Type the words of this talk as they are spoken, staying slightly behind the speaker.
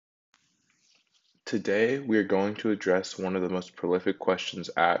Today, we are going to address one of the most prolific questions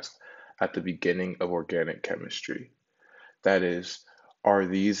asked at the beginning of organic chemistry. That is, are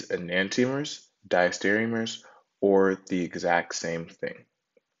these enantiomers, diastereomers, or the exact same thing?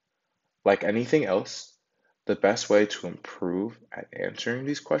 Like anything else, the best way to improve at answering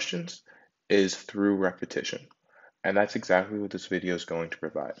these questions is through repetition. And that's exactly what this video is going to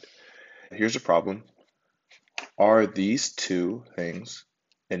provide. Here's a problem. Are these two things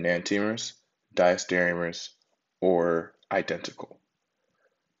enantiomers, diastereomers, or identical?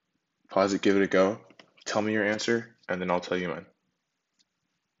 Pause it, give it a go, tell me your answer, and then I'll tell you mine.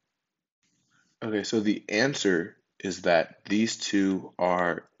 Okay, so the answer is that these two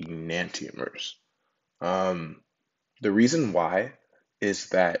are enantiomers. Um, the reason why is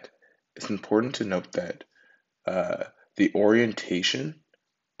that it's important to note that uh, the orientation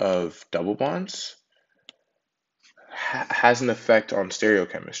of double bonds has an effect on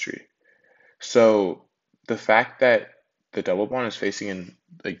stereochemistry. So the fact that the double bond is facing in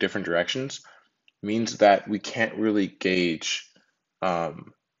like different directions means that we can't really gauge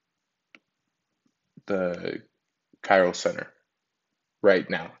um, the chiral center right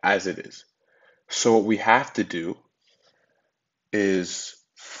now as it is. So what we have to do is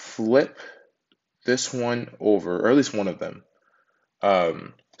flip this one over, or at least one of them,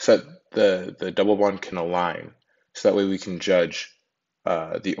 so that the double bond can align, so that way we can judge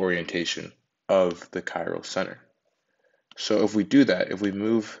the orientation of the chiral center. So if we do that, if we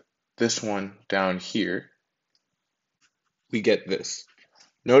move this one down here, we get this.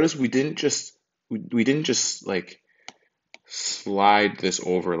 Notice we didn't just like slide this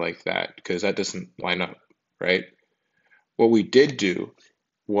over like that because that doesn't line up, right? What we did do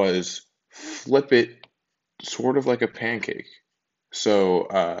was flip it sort of like a pancake. So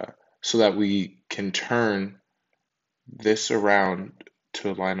that we can turn this around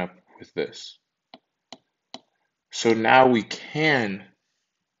to line up with this. So now we can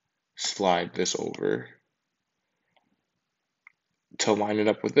slide this over to line it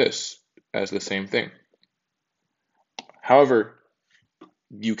up with this as the same thing. However,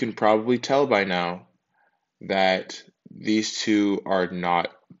 you can probably tell by now that these two are not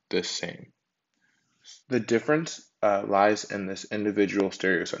the same. The difference lies in this individual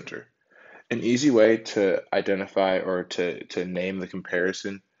stereocenter. An easy way to identify or to name the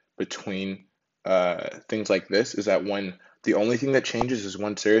comparison between things like this is that when the only thing that changes is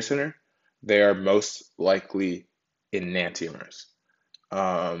one stereocenter, they are most likely enantiomers.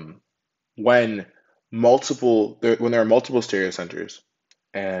 Um, when when there are multiple stereocenters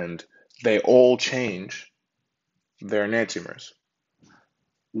and they all change, they're enantiomers.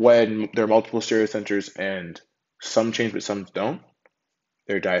 When there are multiple stereocenters and some change but some don't,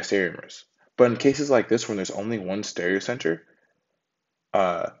 they're diastereomers. But in cases like this, when there's only one stereocenter,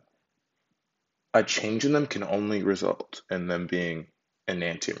 uh, a change in them can only result in them being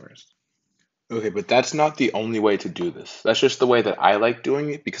enantiomers. Okay, but that's not the only way to do this. That's just the way that I like doing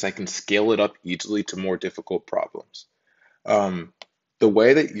it because I can scale it up easily to more difficult problems. Um, the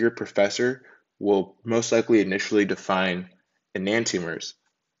way that your professor will most likely initially define enantiomers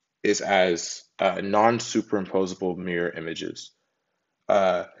is as non-superimposable mirror images.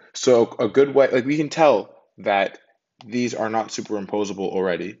 Uh, so a good way, like we can tell that these are not superimposable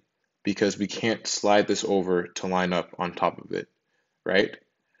already because we can't slide this over to line up on top of it, right?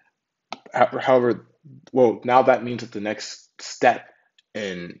 However, well, now that means that the next step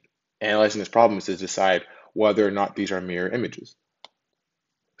in analyzing this problem is to decide whether or not these are mirror images.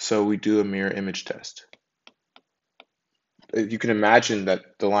 So we do a mirror image test. You can imagine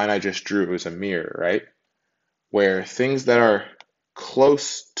that the line I just drew is a mirror, right? Where things that are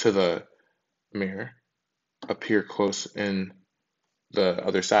close to the mirror appear close in the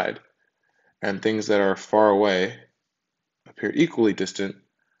other side, and things that are far away appear equally distant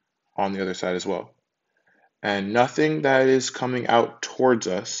on the other side as well. And nothing that is coming out towards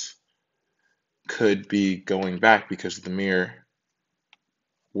us could be going back because the mirror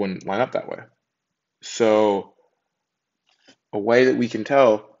wouldn't line up that way. So a way that we can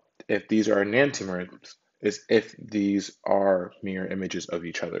tell if these are enantiomers is if these are mirror images of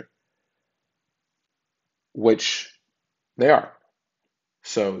each other, which they are.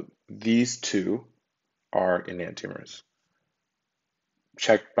 So these two are enantiomers,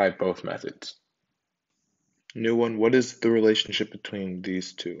 checked by both methods. New one, what is the relationship between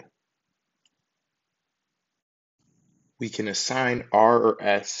these two? We can assign R or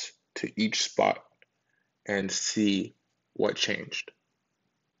S to each spot and see what changed.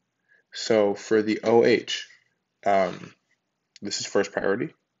 So for the OH, this is first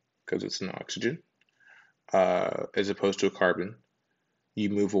priority because it's an oxygen, as opposed to a carbon. you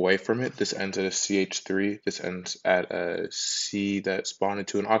move away from it. This ends at a CH3. This ends at a C that's bonded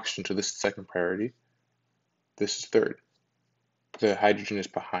to an oxygen. So this is second priority. This is third. The hydrogen is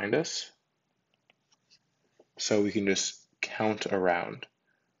behind us. So we can just count around.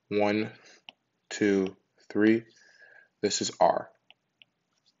 1, 2, 3. This is R.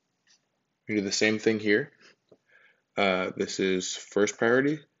 We do the same thing here. This is first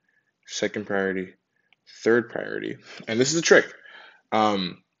priority, second priority, third priority. And this is a trick.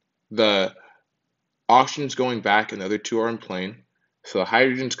 The oxygen's going back and the other two are in plane. So the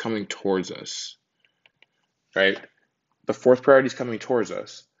hydrogen's coming towards us, right? The fourth priority is coming towards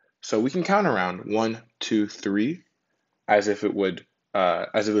us. So we can count around 1, 2, 3 as if it would,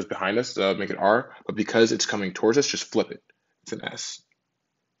 as if it was behind us, so make it R. But because it's coming towards us, just flip it. It's an S.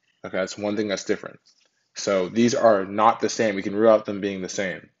 Okay, that's one thing that's different. So these are not the same. We can rule out them being the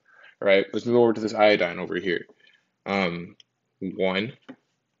same, right? Let's move over to this iodine over here. 1,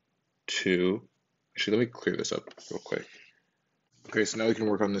 2. Actually, let me clear this up real quick. Okay, so now we can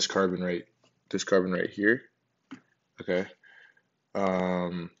work on this carbon right here. Okay.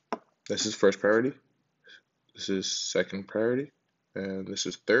 This is first priority. This is second priority, and this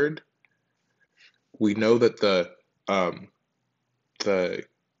is third. We know that the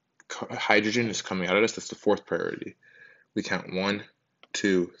hydrogen is coming out of us. That's the fourth priority. We count 1,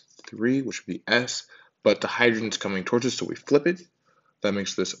 2, 3, which would be S, but the hydrogen is coming towards us, so we flip it. That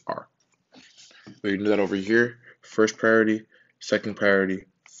makes this R. We can do that over here. First priority, second priority,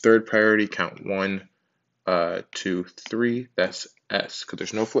 third priority, count 1, 2, 3. That's S, because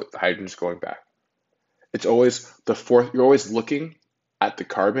there's no flip. The hydrogen is going back. It's always the fourth. You're always looking at the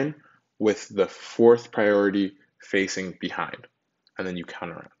carbon with the fourth priority facing behind, and then you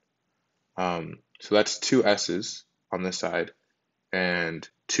count around. So that's 2 S's on this side and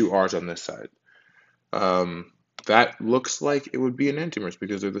 2 R's on this side. That looks like it would be enantiomers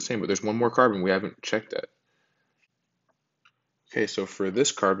because they're the same, but there's one more carbon we haven't checked at. Okay, so for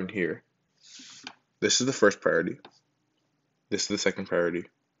this carbon here, this is the first priority, this is the second priority,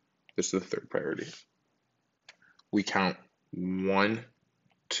 this is the third priority. We count 1,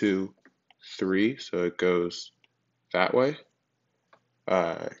 2, 3, so it goes that way.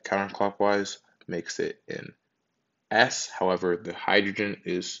 Counterclockwise makes it in S. However, the hydrogen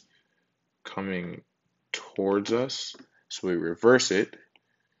is coming towards us, so we reverse it,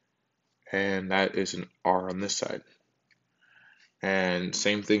 and that is an R on this side. And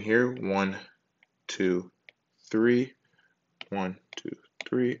same thing here, 1, 2, 3, 1, 2,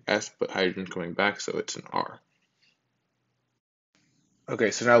 3, S, but hydrogen coming back, so it's an R.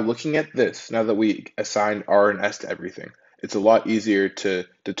 Okay, so now looking at this, now that we assigned R and S to everything, it's a lot easier to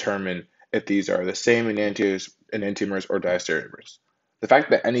determine if these are the same enantiomers or diastereomers. The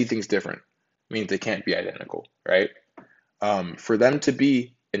fact that anything's different means they can't be identical, right? For them to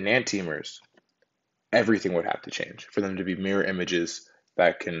be enantiomers, everything would have to change for them to be mirror images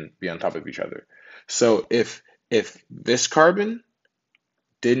that can be on top of each other. So if this carbon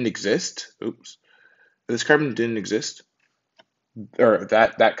didn't exist, this carbon didn't exist, or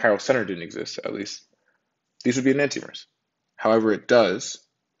that chiral center didn't exist, at least, these would be enantiomers. However, it does.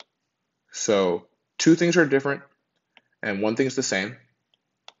 So two things are different, and one thing is the same.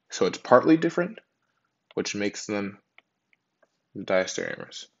 So it's partly different, which makes them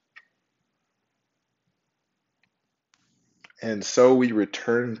diastereomers. And so we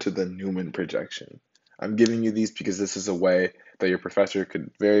return to the Newman projection. I'm giving you these because this is a way that your professor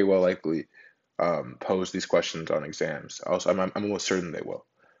could very well likely pose these questions on exams. Also, I'm almost certain they will,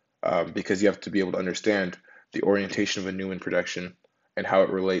 because you have to be able to understand the orientation of a Newman projection and how it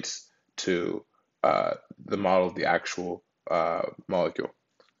relates to the model of the actual molecule.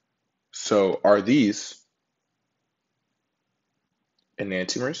 So are these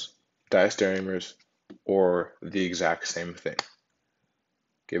enantiomers, diastereomers, or the exact same thing?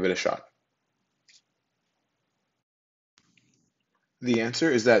 Give it a shot. The answer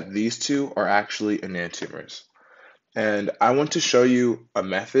is that these two are actually enantiomers. And I want to show you a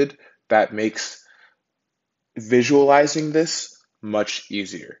method that makes visualizing this much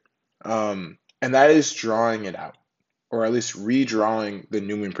easier. And that is drawing it out, or at least redrawing the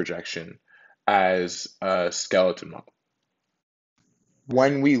Newman projection as a skeleton model.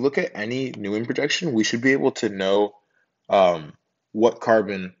 When we look at any Newman projection, we should be able to know what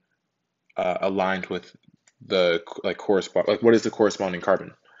carbon aligned with the what is the corresponding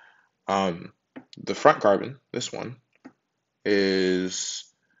carbon. The front carbon, this one, is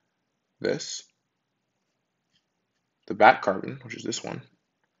this. The back carbon, which is this one,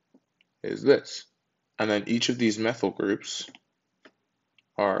 is this. And then each of these methyl groups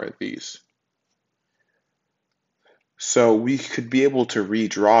are these. So we could be able to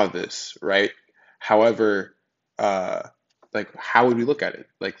redraw this, right? However, like how would we look at it?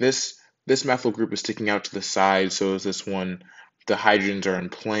 Like this methyl group is sticking out to the side, so is this one. The hydrogens are in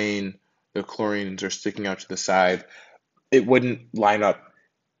plane, the chlorines are sticking out to the side. It wouldn't line up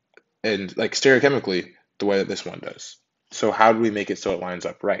and like stereochemically the way that this one does. So how do we make it so it lines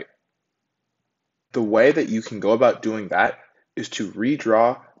up right? The way that you can go about doing that is to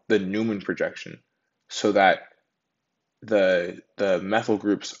redraw the Newman projection so that the methyl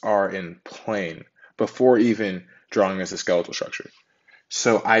groups are in plane before even drawing as a skeletal structure.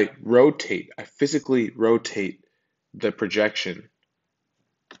 So I physically rotate the projection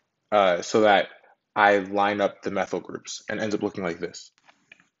so that I line up the methyl groups and ends up looking like this.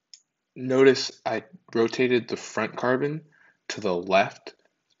 Notice I rotated the front carbon to the left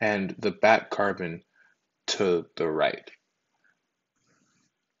and the back carbon to the right.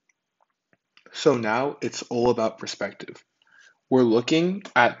 So now it's all about perspective. We're looking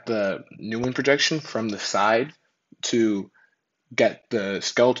at the Newman projection from the side to get the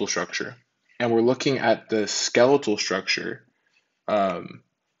skeletal structure. And we're looking at the skeletal structure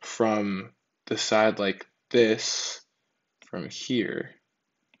from the side like this, from here,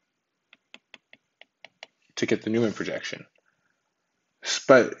 to get the Newman projection.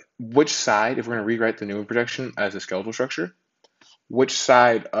 But which side, if we're going to rewrite the Newman projection as a skeletal structure, which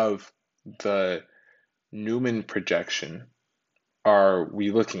side of the Newman projection are we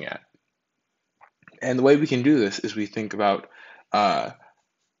looking at? And the way we can do this is we think about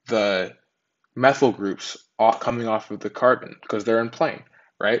the methyl groups coming off of the carbon because they're in plane,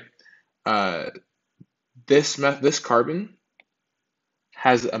 right? Uh, this carbon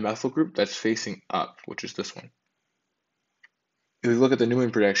has a methyl group that's facing up, which is this one. If we look at the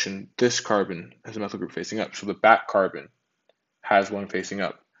Newman projection, this carbon has a methyl group facing up, so the back carbon has one facing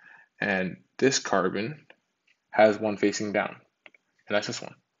up, and this carbon has one facing down, and that's this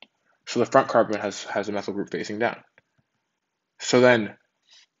one. So the front carbon has a methyl group facing down. So then,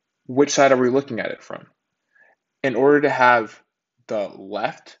 which side are we looking at it from? In order to have the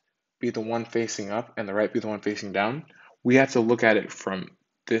left be the one facing up and the right be the one facing down, we have to look at it from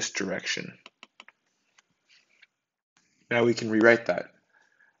this direction. Now we can rewrite that.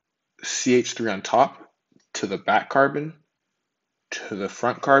 CH3 on top to the back carbon to the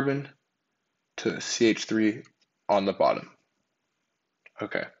front carbon to the CH3 on the bottom.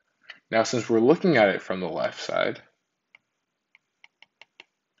 Okay, now since we're looking at it from the left side,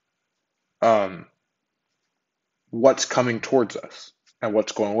 what's coming towards us and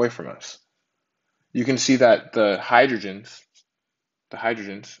what's going away from us? You can see that the hydrogens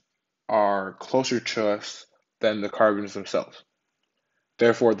are closer to us than the carbons themselves.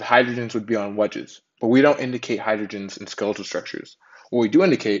 Therefore, the hydrogens would be on wedges, but we don't indicate hydrogens in skeletal structures. What we do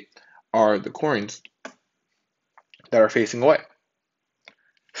indicate are the chlorines that are facing away.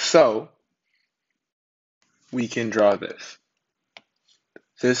 So we can draw this.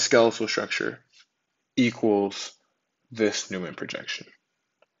 This skeletal structure equals this Newman projection.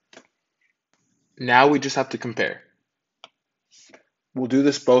 Now we just have to compare. We'll do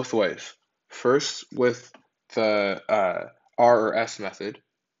this both ways. First with the R or S method.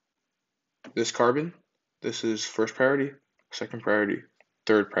 This carbon, this is first priority, second priority,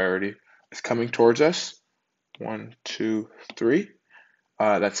 third priority. It's coming towards us. 1, 2, 3.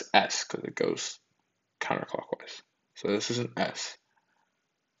 That's S because it goes counterclockwise. So this is an S.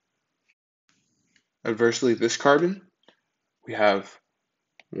 Adversely, this carbon, we have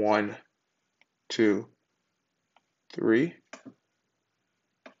 1, 2, 3.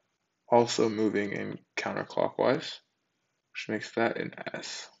 Also moving in counterclockwise, which makes that an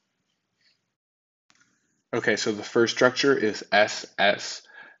S. Okay, so the first structure is SS.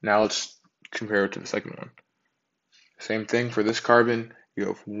 Now let's compare it to the second one. Same thing for this carbon. You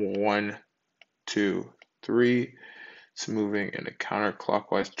have 1, 2, 3. It's moving in a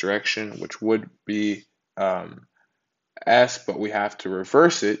counterclockwise direction, which would be S, but we have to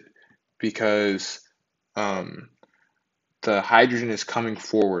reverse it because the hydrogen is coming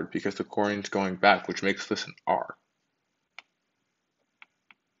forward because the chlorine is going back, which makes this an R.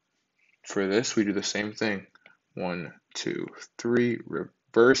 For this, we do the same thing. 1, 2, 3,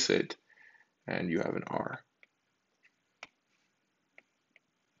 reverse it, and you have an R.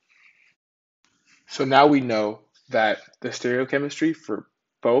 So now we know that the stereochemistry for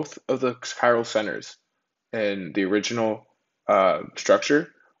both of the chiral centers in the original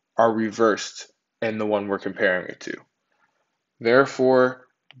structure are reversed in the one we're comparing it to. Therefore,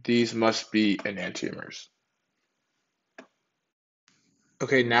 these must be enantiomers.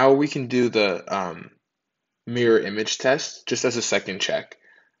 Okay, now we can do the mirror image test just as a second check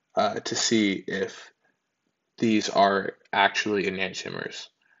to see if these are actually enantiomers.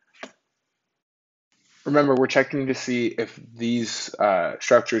 Remember, we're checking to see if these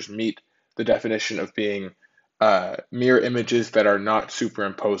structures meet the definition of being mirror images that are not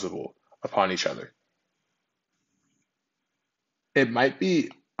superimposable upon each other. It might be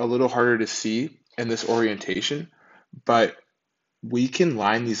a little harder to see in this orientation, but we can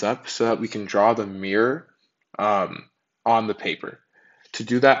line these up so that we can draw the mirror um, on the paper. To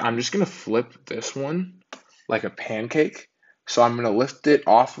do that, I'm just going to flip this one like a pancake. So I'm going to lift it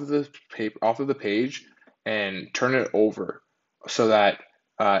off of the paper, off of the page, and turn it over so that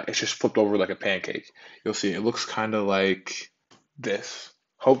it's just flipped over like a pancake. You'll see it looks kind of like this.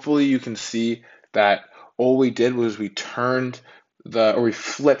 Hopefully you can see that all we did was we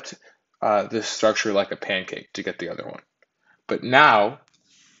flipped this structure like a pancake to get the other one. But now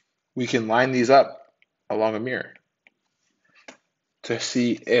we can line these up along a mirror to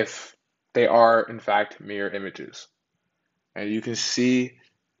see if they are in fact mirror images. And you can see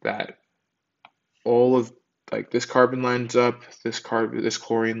that all of like this carbon lines up, this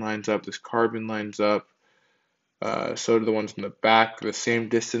chlorine lines up, this carbon lines up. So do the ones in the back, the same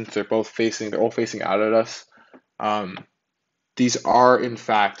distance. They're all facing out at us. Um, these are in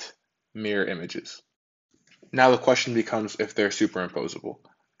fact mirror images. Now the question becomes if they're superimposable.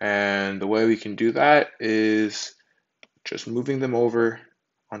 And the way we can do that is just moving them over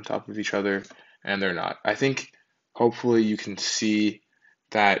on top of each other, and they're not. I think hopefully you can see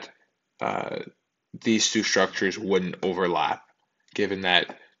that these two structures wouldn't overlap, given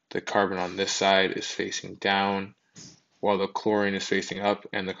that the carbon on this side is facing down while the chlorine is facing up,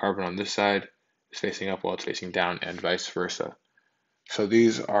 and the carbon on this side is facing up while it's facing down, and vice versa. So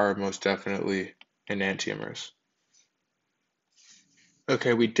these are most definitely enantiomers.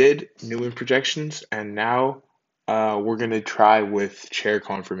 Okay, we did Newman projections, and now we're going to try with chair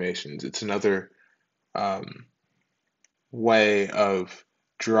conformations. It's another um, way of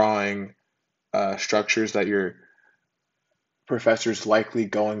drawing structures that your professor's likely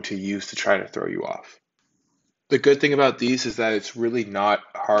going to use to try to throw you off. The good thing about these is that it's really not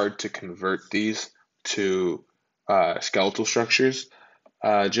hard to convert these to skeletal structures.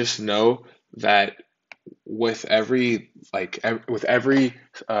 Just know that with every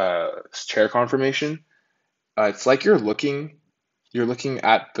chair conformation, it's like you're looking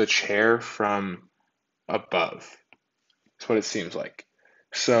at the chair from above. That's what it seems like.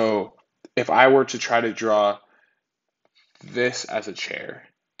 So if I were to try to draw this as a chair,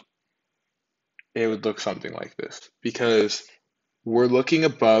 it would look something like this because we're looking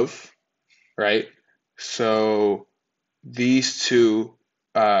above, right? So these two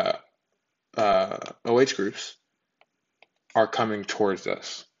uh, OH groups are coming towards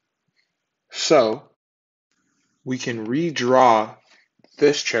us. So we can redraw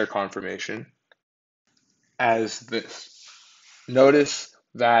this chair conformation as this. Notice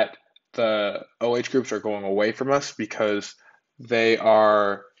that the OH groups are going away from us because they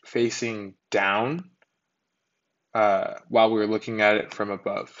are facing down while we're looking at it from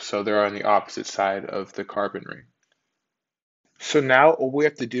above. So they're on the opposite side of the carbon ring. So now all we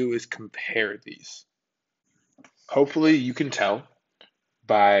have to do is compare these. Hopefully you can tell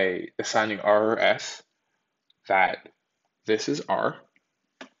by assigning R or S that this is R,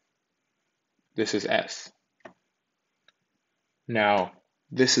 this is S. Now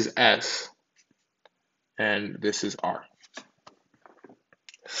this is S and this is R.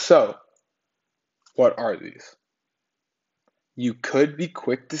 So what are these? You could be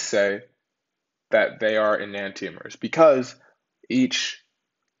quick to say that they are enantiomers because each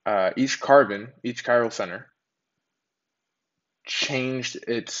carbon, each chiral center, changed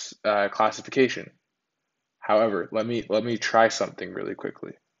its classification. However, let me try something really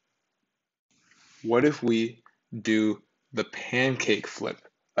quickly. What if we do the pancake flip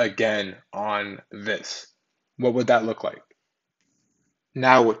again on this? What would that look like?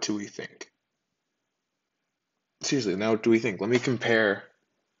 Now what do we think? Seriously, now what do we think? Let me compare.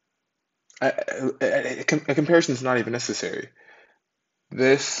 A comparison is not even necessary.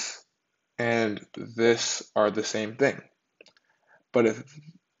 This and this are the same thing. But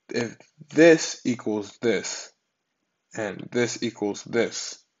if this equals this and this equals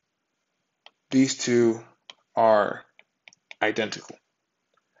this, these two are identical.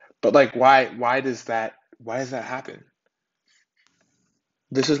 But like why does that happen?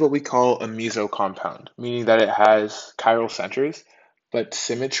 This is what we call a meso compound, meaning that it has chiral centers, but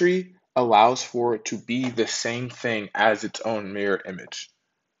symmetry allows for it to be the same thing as its own mirror image.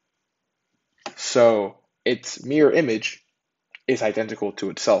 So its mirror image is identical to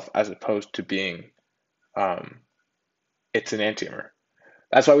itself as opposed to being it's an enantiomer.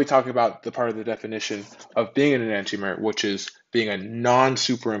 That's why we talk about the part of the definition of being an enantiomer, which is being a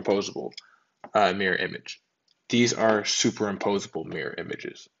non-superimposable mirror image. These are superimposable mirror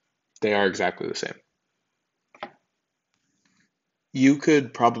images. They are exactly the same. You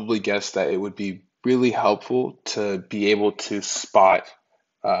could probably guess that it would be really helpful to be able to spot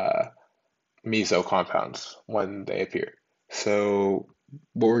uh, meso compounds when they appear. So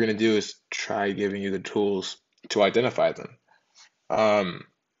what we're going to do is try giving you the tools to identify them. Um,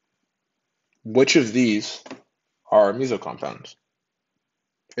 which of these are meso compounds,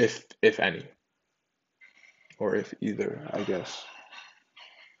 if any, or if either, I guess.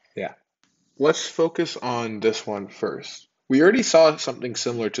 Yeah. Let's focus on this one first. We already saw something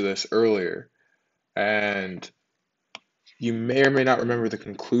similar to this earlier, and you may or may not remember the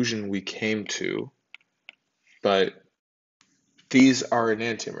conclusion we came to, but these are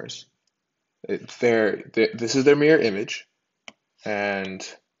enantiomers. This is their mirror image, and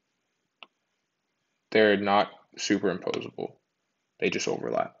they're not superimposable. They just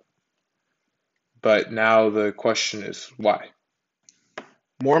overlap. But now the question is why?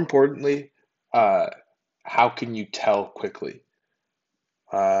 More importantly, uh, how can you tell quickly?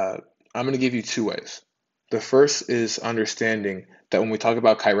 Uh, I'm going to give you two ways. The first is understanding that when we talk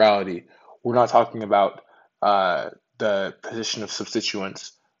about chirality, we're not talking about the position of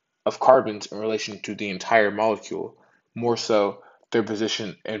substituents of carbons in relation to the entire molecule, more so their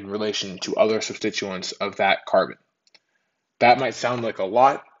position in relation to other substituents of that carbon. That might sound like a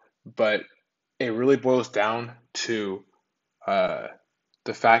lot, but it really boils down to uh,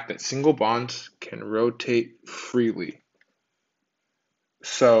 the fact that single bonds can rotate freely.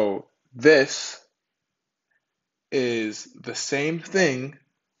 So this is the same thing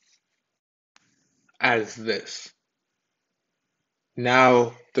as this.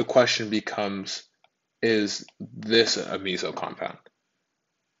 Now the question becomes, is this a meso compound?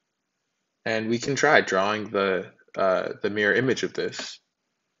 And we can try drawing the mirror image of this,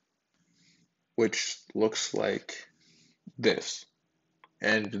 which looks like this.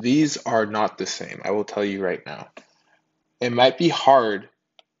 And these are not the same, I will tell you right now. It might be hard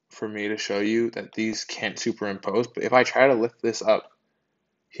for me to show you that these can't superimpose, but if I try to lift this up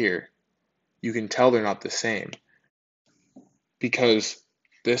here, you can tell they're not the same because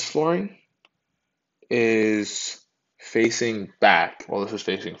this fluorine is facing back while this is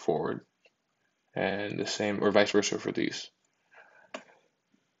facing forward, and the same or vice versa for these.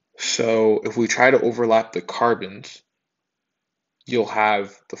 So if we try to overlap the carbons, you'll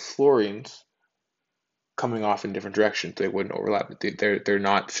have the fluorines coming off in different directions. They wouldn't overlap. They're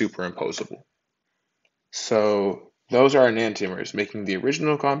not superimposable. So those are enantiomers, making the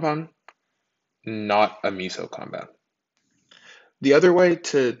original compound not a meso compound. The other way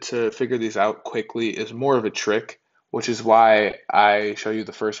to figure these out quickly is more of a trick, which is why I show you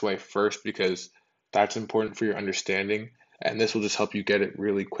the first way first, because that's important for your understanding, and this will just help you get it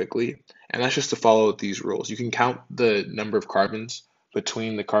really quickly. And that's just to follow these rules. You can count the number of carbons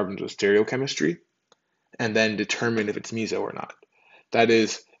between the carbons with stereochemistry, and then determine if it's meso or not. That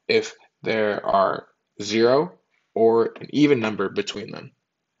is, if there are 0 or an even number between them.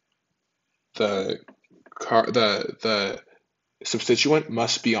 The the substituent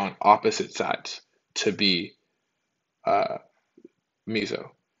must be on opposite sides to be uh, meso.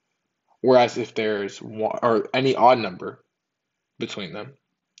 Whereas if there's one or any odd number between them,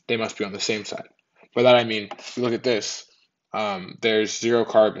 they must be on the same side. By that I mean, if you look at this, there's 0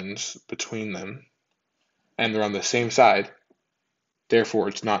 carbons between them, and they're on the same side. Therefore,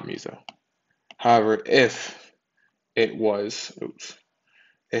 it's not meso. However, it was,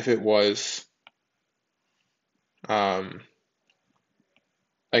 if it was um,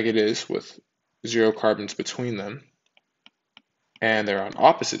 like it is with 0 carbons between them, and they're on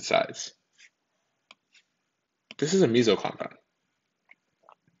opposite sides, this is a meso compound.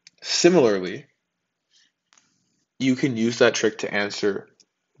 Similarly, you can use that trick to answer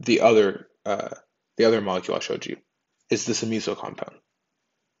the other molecule I showed you. Is this a meso compound?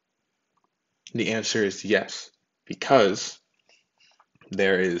 The answer is yes, because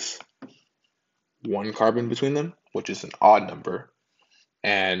there is 1 carbon between them, which is an odd number,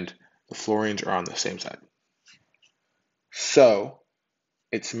 and the fluorines are on the same side. So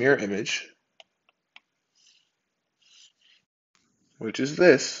its mirror image, which is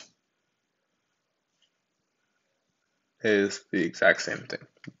this, is the exact same thing.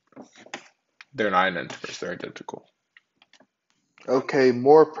 They're not enantiomers, they're identical. Okay,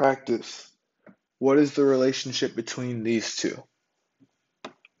 more practice. What is the relationship between these two?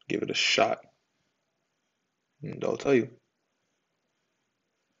 Give it a shot, and I'll tell you.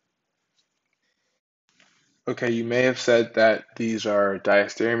 Okay, you may have said that these are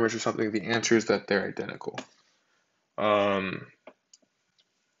diastereomers or something. The answer is that they're identical. Um,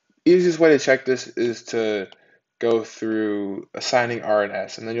 Easiest way to check this is to go through assigning R and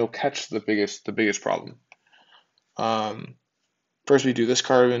S, and then you'll catch the biggest problem. First we do this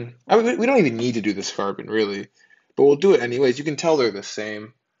carbon. I mean, we don't even need to do this carbon really, but we'll do it anyways. You can tell they're the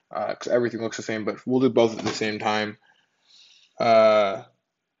same because everything looks the same, but we'll do both at the same time. Uh,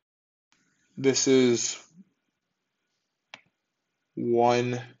 this is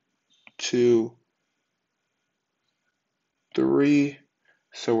 1, 2, 3.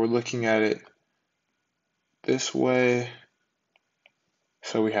 So we're looking at it this way.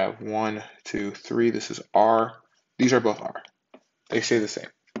 So we have 1, 2, 3. This is R. These are both R. They stay the same.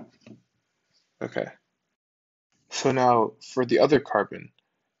 Okay. So now for the other carbon,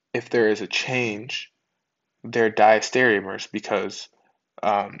 if there is a change, they're diastereomers because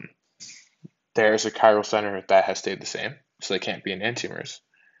um, there's a chiral center that has stayed the same, so they can't be enantiomers.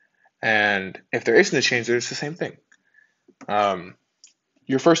 And if there isn't a change, there's the same thing.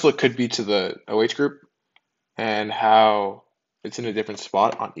 Your first look could be to the OH group and how it's in a different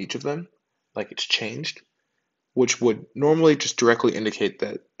spot on each of them, like it's changed, which would normally just directly indicate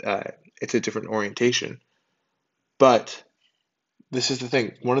that it's a different orientation. But this is the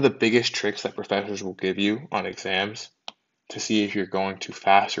thing. One of the biggest tricks that professors will give you on exams to see if you're going too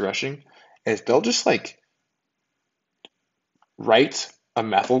fast or rushing is they'll just like write a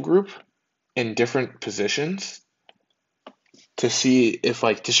methyl group in different positions to see if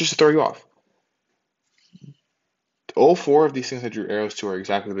like just to throw you off. All four of these things I drew arrows to are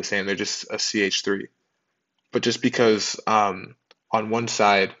exactly the same. They're just a CH3. But just because on one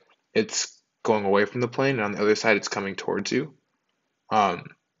side it's going away from the plane and on the other side it's coming towards you, um,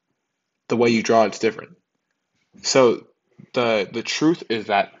 the way you draw it's different. So the truth is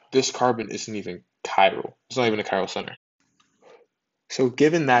that this carbon isn't even chiral. It's not even a chiral center. So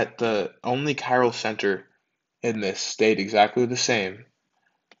given that the only chiral center in this stayed exactly the same,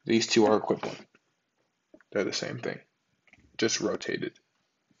 these two are equivalent. They're the same thing, just rotated.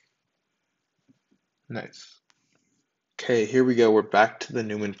 Nice. Okay, here we go. We're back to the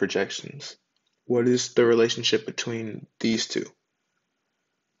Newman projections. What is the relationship between these two?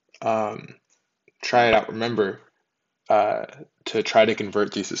 Um, Try it out. Remember to try to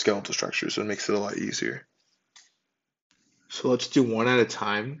convert these to skeletal structures, so it makes it a lot easier. So let's do one at a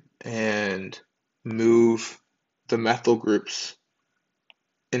time and move the methyl groups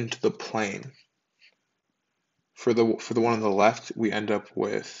into the plane. For the one on the left, we end up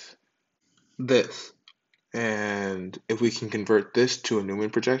with this. And if we can convert this to a Newman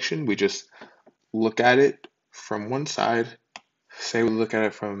projection, we just look at it from one side. Say we look at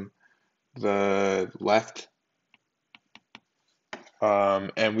it from the left,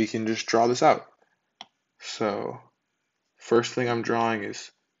 and we can just draw this out. So first thing I'm drawing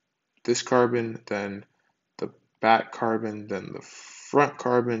is this carbon, then the back carbon, then the front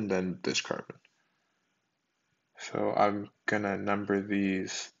carbon, then this carbon. So I'm gonna number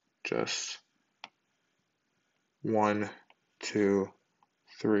these just 1, 2,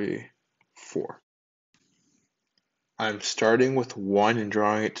 3, 4. I'm starting with 1 and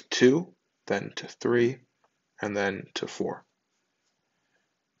drawing it to 2, then to 3, and then to 4.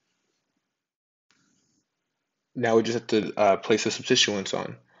 Now we just have to place the substituents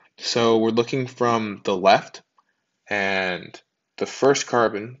on. So we're looking from the left, and the first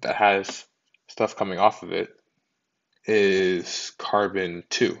carbon that has stuff coming off of it is carbon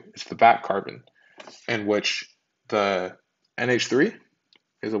 2. It's the back carbon, in which the NH3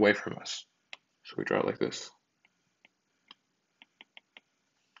 is away from us. So we draw it like this.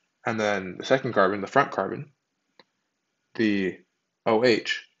 And then the second carbon, the front carbon, the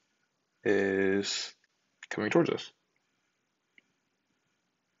OH, is coming towards us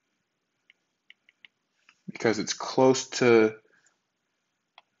because it's close to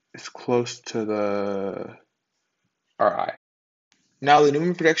the RI. Now the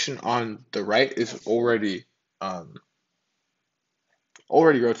Newman projection on the right is already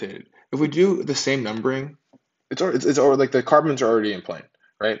rotated. If we do the same numbering, it's already like the carbons are already in plane,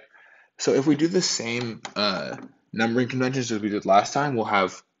 right? So if we do the same numbering conventions as we did last time, we'll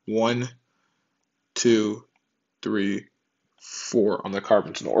have 1, 2, 3, 4 on the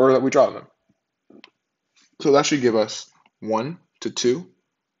carbons in the order that we draw them. So that should give us 1 to 2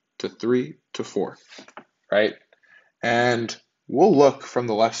 to 3 to 4, right? And we'll look from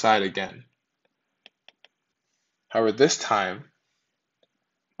the left side again. However, this time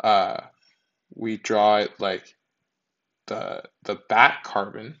we draw it like the back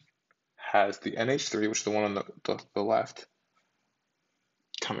carbon has the NH3, which is the one on the left,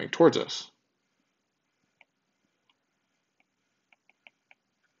 coming towards us.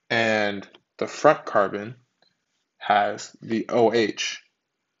 And the front carbon has the OH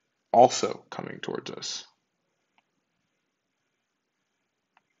also coming towards us.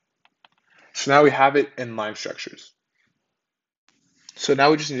 So now we have it in line structures. So now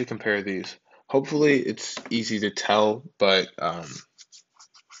we just need to compare these. Hopefully it's easy to tell, but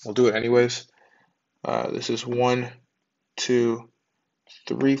we'll do it anyways. This is 1, 2,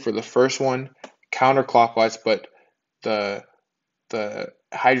 3 for the first one, counterclockwise, but the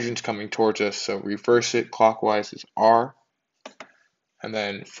hydrogen's coming towards us, so reverse it clockwise is R. And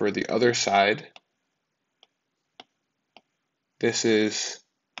then for the other side, this is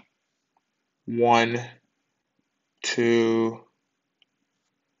 1, 2,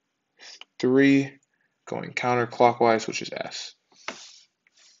 3, going counterclockwise, which is S.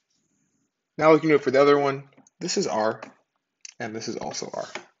 Now we can do it for the other one. This is R, and this is also R.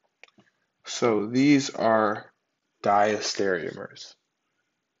 So these are diastereomers.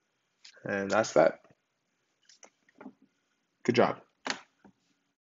 And that's that. Good job.